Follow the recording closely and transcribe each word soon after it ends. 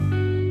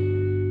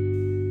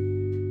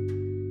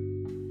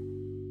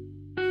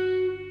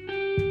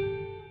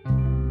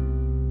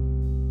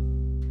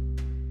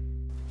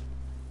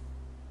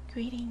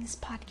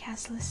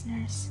podcast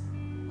listeners.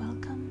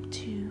 Welcome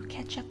to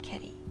Catch Up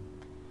Kitty.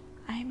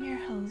 I'm your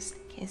host,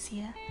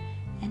 Kezia,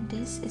 and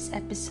this is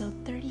episode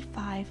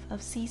 35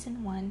 of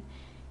season 1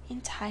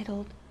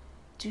 entitled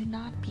Do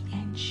Not Be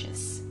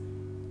Anxious.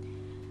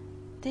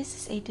 This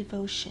is a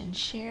devotion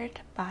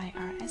shared by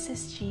our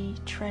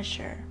SSG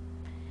treasurer,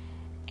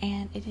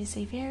 and it is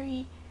a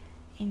very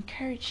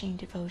encouraging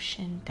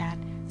devotion that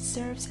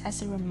serves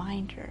as a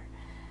reminder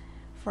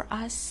for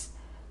us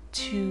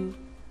to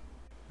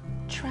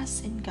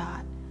trust in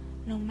God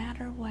no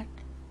matter what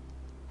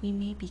we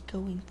may be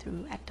going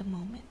through at the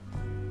moment.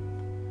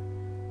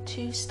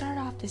 To start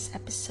off this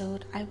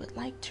episode, I would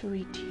like to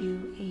read to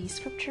you a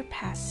scripture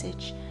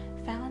passage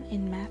found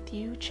in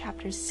Matthew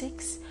chapter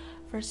 6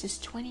 verses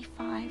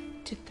 25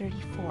 to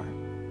 34.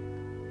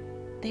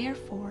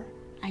 Therefore,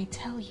 I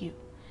tell you,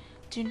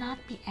 do not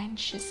be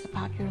anxious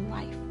about your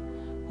life,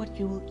 what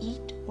you will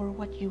eat or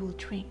what you will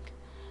drink,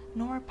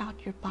 nor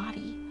about your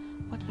body,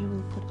 what you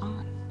will put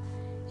on.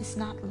 Is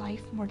not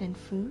life more than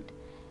food,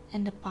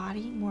 and the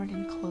body more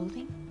than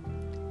clothing?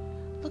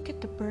 Look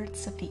at the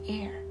birds of the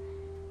air.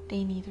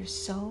 They neither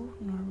sow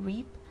nor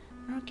reap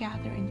nor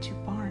gather into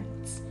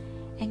barns,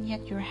 and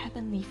yet your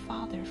heavenly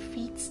Father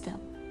feeds them.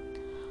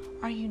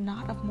 Are you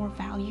not of more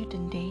value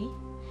than they?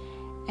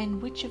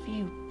 And which of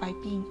you, by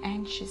being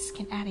anxious,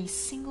 can add a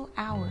single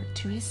hour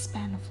to his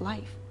span of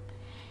life?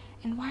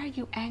 And why are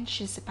you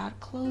anxious about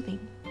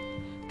clothing?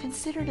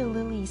 Consider the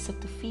lilies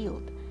of the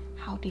field,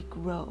 how they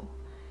grow.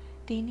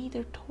 They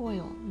neither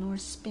toil nor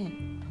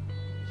spin.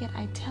 Yet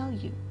I tell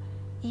you,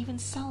 even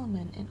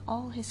Solomon in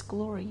all his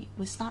glory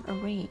was not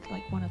arrayed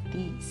like one of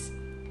these.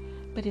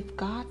 But if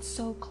God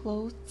so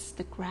clothes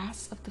the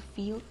grass of the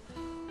field,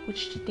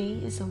 which today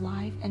is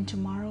alive and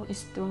tomorrow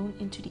is thrown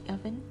into the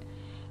oven,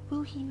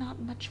 will he not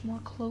much more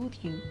clothe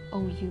you,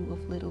 O you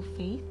of little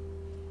faith?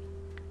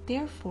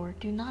 Therefore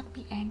do not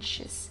be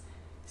anxious,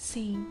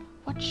 saying,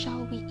 what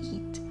shall we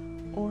eat?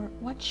 Or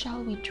what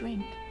shall we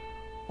drink?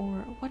 Or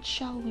what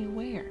shall we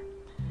wear?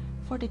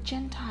 For the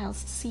Gentiles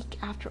seek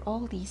after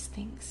all these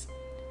things,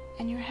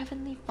 and your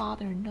heavenly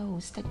Father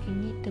knows that you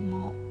need them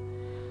all.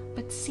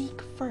 But seek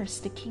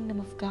first the kingdom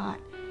of God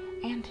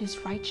and his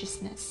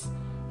righteousness,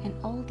 and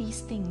all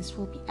these things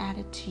will be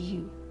added to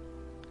you.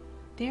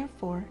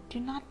 Therefore, do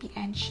not be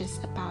anxious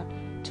about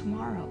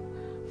tomorrow,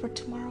 for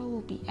tomorrow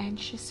will be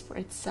anxious for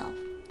itself.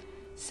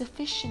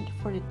 Sufficient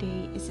for the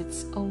day is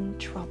its own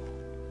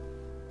trouble.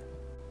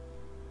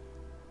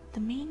 The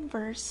main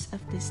verse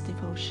of this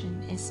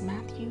devotion is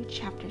Matthew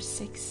chapter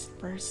 6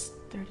 verse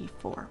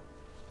 34.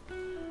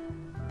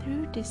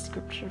 Through this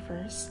scripture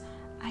verse,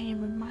 I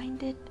am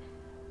reminded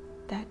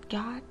that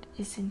God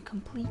is in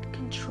complete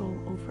control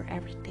over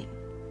everything.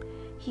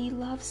 He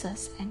loves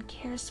us and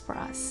cares for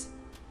us.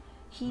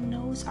 He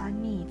knows our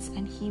needs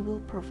and He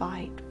will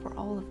provide for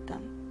all of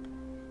them.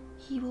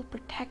 He will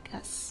protect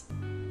us.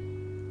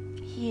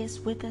 He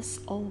is with us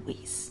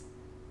always.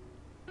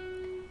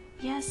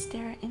 Yes,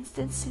 there are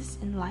instances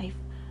in life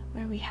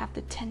where we have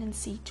the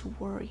tendency to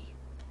worry.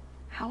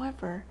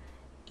 However,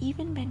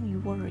 even when we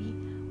worry,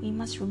 we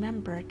must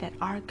remember that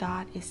our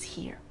God is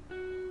here.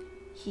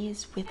 He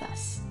is with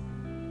us,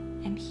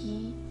 and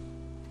He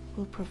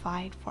will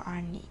provide for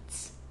our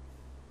needs.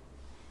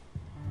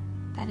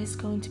 That is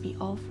going to be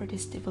all for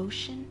this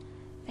devotion.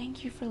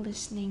 Thank you for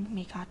listening.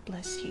 May God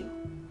bless you.